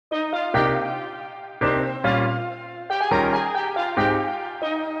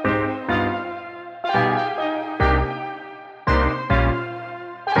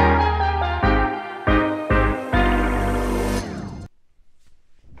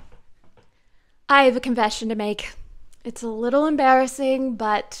I have a confession to make. It's a little embarrassing,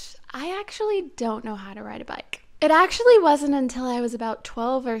 but I actually don't know how to ride a bike. It actually wasn't until I was about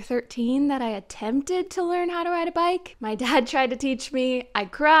 12 or 13 that I attempted to learn how to ride a bike. My dad tried to teach me, I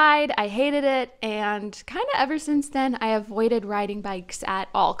cried, I hated it, and kind of ever since then I avoided riding bikes at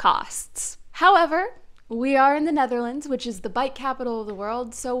all costs. However, we are in the Netherlands, which is the bike capital of the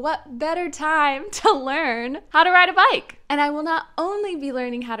world, so what better time to learn how to ride a bike? And I will not only be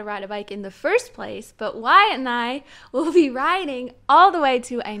learning how to ride a bike in the first place, but Wyatt and I will be riding all the way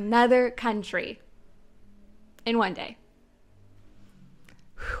to another country in one day.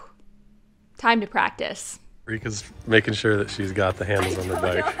 Whew. Time to practice. Rika's making sure that she's got the handles on the bike.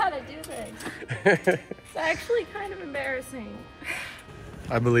 I don't know how to do this. It's actually kind of embarrassing.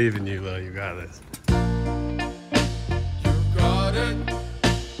 I believe in you, though. You got this.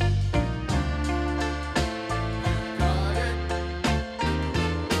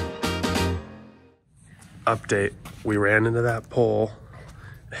 Update, we ran into that pole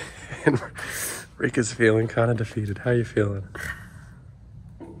and Rika's feeling kind of defeated. How are you feeling?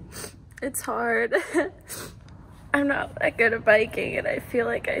 It's hard. I'm not that good at biking and I feel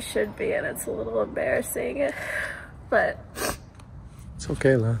like I should be, and it's a little embarrassing, but it's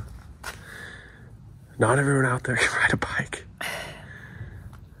okay, love. Not everyone out there can ride a bike.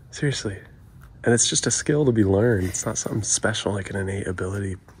 Seriously. And it's just a skill to be learned. It's not something special like an innate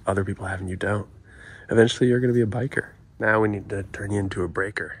ability other people have and you don't. Eventually you're going to be a biker. Now we need to turn you into a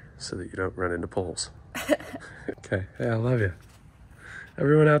breaker so that you don't run into poles. Okay, hey, I love you.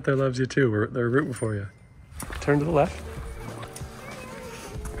 Everyone out there loves you too. They're rooting for you. Turn to the left.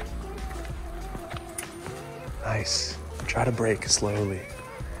 Nice. Try to brake slowly.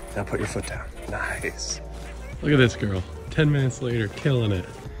 Now put your foot down. Nice. Look at this girl. 10 minutes later, killing it.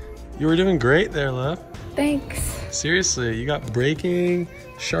 You were doing great there, love. thanks. Seriously, you got braking,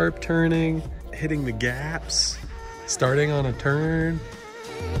 sharp turning, hitting the gaps, starting on a turn.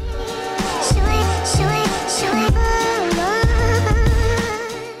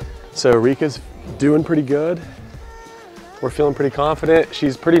 So Reyka's doing pretty good. We're feeling pretty confident.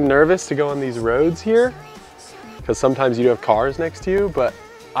 She's pretty nervous to go on these roads here because sometimes you have cars next to you, but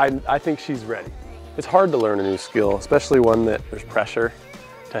I think she's ready. It's hard to learn a new skill, especially one that there's pressure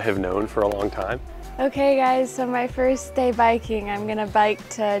to have known for a long time. Okay guys, so my first day biking, I'm gonna bike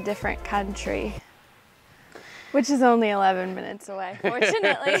to a different country, which is only 11 minutes away,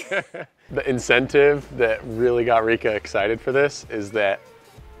 fortunately. The incentive that really got Reyka excited for this is that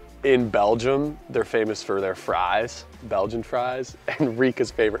in Belgium, they're famous for their fries, Belgian fries, and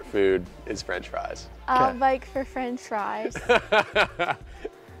Reyka's favorite food is French fries. I'll bike for French fries.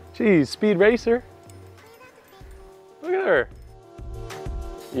 Geez, speed racer. Look at her.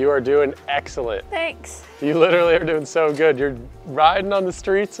 You are doing excellent. Thanks. You literally are doing so good. You're riding on the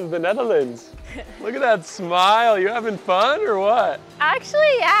streets of the Netherlands. Look at that smile. You having fun or what?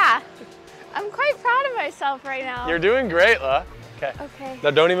 Actually, yeah. I'm quite proud of myself right now. You're doing great, La. Okay. Okay.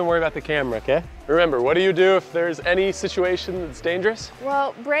 Now don't even worry about the camera, okay? Remember, what do you do if there's any situation that's dangerous?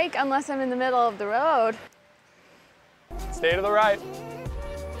 Well, brake unless I'm in the middle of the road. Stay to the right.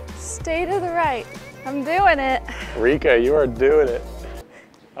 Stay to the right. I'm doing it. Reyka, you are doing it.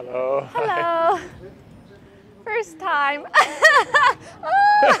 Hello. Hello. First time.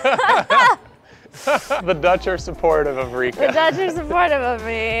 The Dutch are supportive of Reyka. The Dutch are supportive of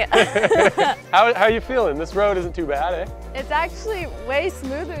me. How are you feeling? This road isn't too bad, eh? It's actually way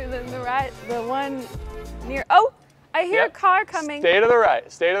smoother than the one near. Oh, I hear a car coming. Stay to the right.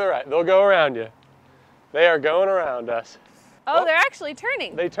 Stay to the right. They'll go around you. They are going around us. Oh, they're actually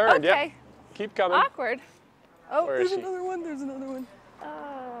turning. They turned, okay. Yep. Keep coming. Awkward. Oh, Where is there's she? another one. There's another one.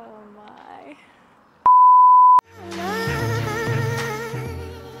 Oh my.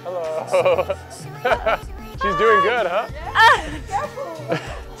 Hello. She's doing good, huh? Careful.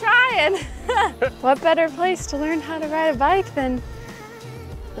 Trying. What better place to learn how to ride a bike than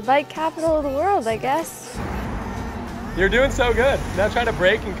the bike capital of the world, I guess. You're doing so good. Now try to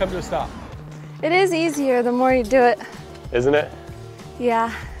brake and come to a stop. It is easier the more you do it. Isn't it?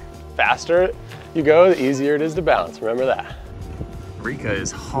 Yeah. Faster you go, the easier it is to balance. Remember that. Reyka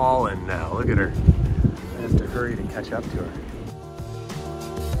is hauling now. Look at her. I have to hurry to catch up to her.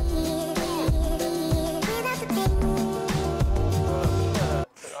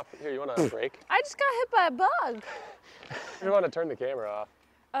 Here, you want to brake? I just got hit by a bug. You want to turn the camera off.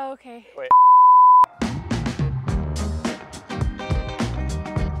 Oh, okay. Wait.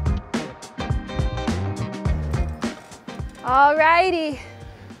 Alrighty,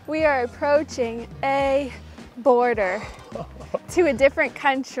 we are approaching a border to a different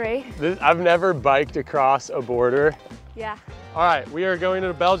country. I've never biked across a border. Yeah. All right, we are going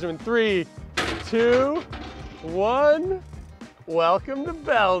to Belgium in 3, 2, 1. Welcome to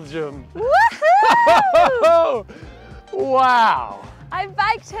Belgium. Woohoo! Wow. I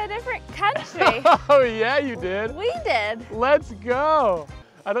biked to a different country. Oh yeah, you did. We did. Let's go.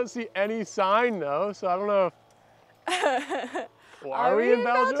 I don't see any sign though, so I don't know if... Well, are we in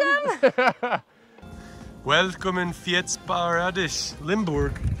Belgium? Welcome in Fietsparadies,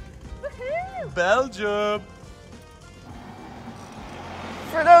 Limburg. Belgium.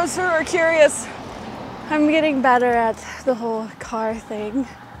 For those who are curious, I'm getting better at the whole car thing.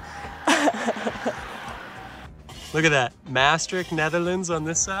 Look at that. Maastricht Netherlands on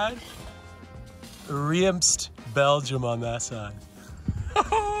this side. Riemst Belgium on that side.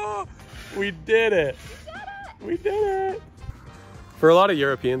 We did it. We did it. For a lot of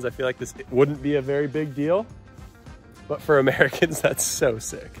Europeans, I feel like this wouldn't be a very big deal. But for Americans, that's so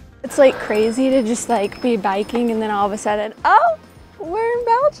sick. It's like crazy to just like be biking and then all of a sudden, oh, we're in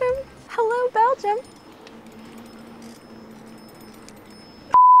Belgium. Hello, Belgium.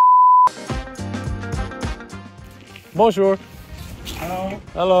 Bonjour. Hello.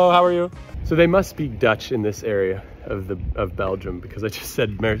 Hello, how are you? So they must speak Dutch in this area of Belgium because I just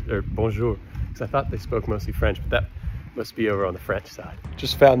said bonjour because I thought they spoke mostly French, but that must be over on the French side.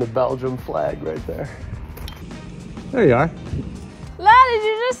 Just found the Belgium flag right there. There you are. La, did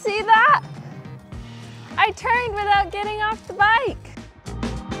you just see that? I turned without getting off the bike.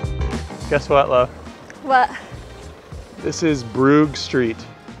 Guess what, love? What? This is Brugge Street.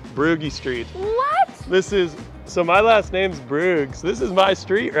 Brugge Street. What? This is, so my last name's Brugge. This is my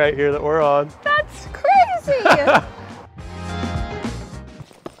street right here that we're on. That's crazy.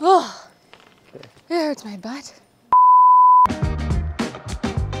 Oh, it hurts my butt.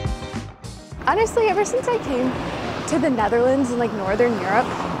 Honestly, ever since I came to the Netherlands and like Northern Europe,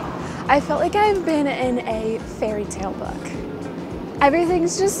 I felt like I've been in a fairy tale book.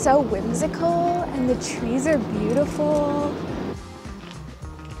 Everything's just so whimsical and the trees are beautiful.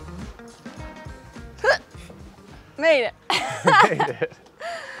 Made it. Made it.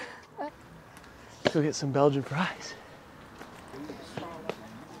 Let's go get some Belgian fries.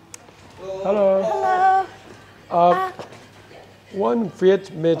 Hello. Hello. One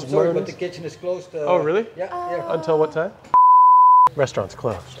friet met sorry, but the kitchen is closed. Oh, really? Yeah. Until what time? Restaurant's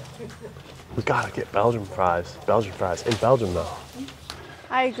closed. We gotta get Belgian fries. Belgian fries in Belgium though.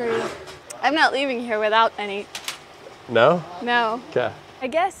 I agree. I'm not leaving here without any. No? No. Okay. I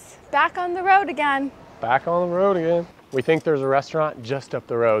guess back on the road again. Back on the road again. We think there's a restaurant just up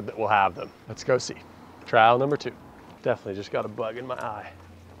the road that will have them. Let's go see. Trial number 2. Definitely just got a bug in my eye.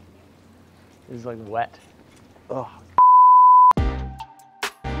 It's like wet. Oh.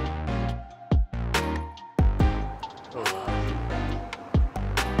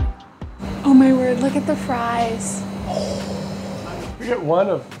 Oh my word, look at the fries. We get one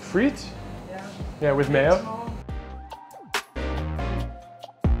of frites? Yeah, with mayo.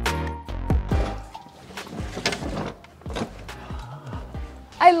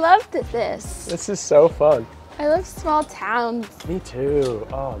 I loved this. This is so fun. I love small towns. Me too.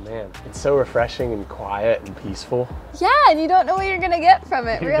 Oh man, it's so refreshing and quiet and peaceful. Yeah, and you don't know what you're gonna get from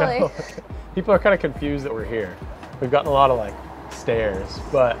it, really. know? People are kind of confused that we're here. We've gotten a lot of like stairs,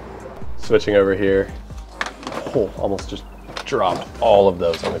 but switching over here, oh, almost just dropped all of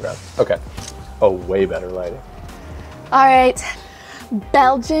those on the ground. Okay. Oh, way better lighting. All right,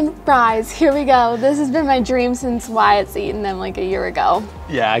 Belgian fries, here we go. This has been my dream since Wyatt's eaten them like a year ago.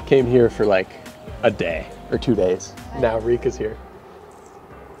 Yeah, I came here for like a day or 2 days. Now Reyka's here.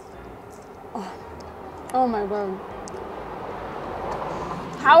 Oh my word.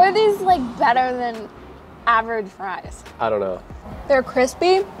 How are these like better than average fries? I don't know. They're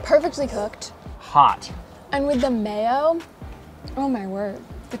crispy, perfectly cooked. Hot. And with the mayo, oh my word,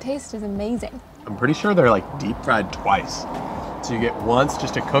 the taste is amazing. I'm pretty sure they're like deep fried twice. So you get once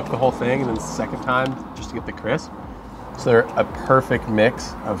just to cook the whole thing and then the second time just to get the crisp. So they're a perfect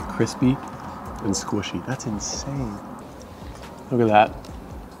mix of crispy and squishy. That's insane. Look at that.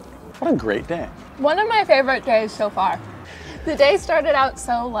 What a great day. One of my favorite days so far. The day started out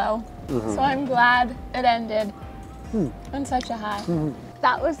so low, so I'm glad it ended on such a high.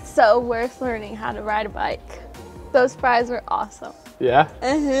 That was so worth learning how to ride a bike. Those fries were awesome. Yeah?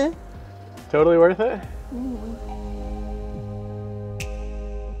 Totally worth it?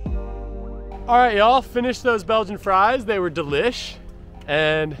 All right, y'all, finished those Belgian fries. They were delish.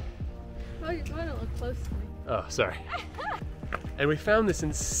 And Oh, you want to look close to me. oh, sorry. And we found this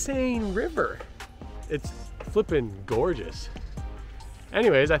insane river. It's flipping gorgeous.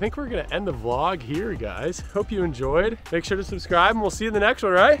 Anyways, I think we're gonna end the vlog here, guys. Hope you enjoyed. Make sure to subscribe and we'll see you in the next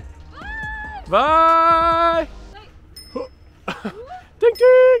one, right? Bye! Bye! Ding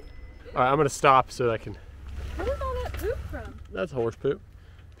ding! right, I'm gonna stop so that I can. Where is all that poop from? That's horse poop.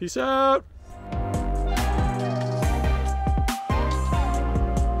 Peace out.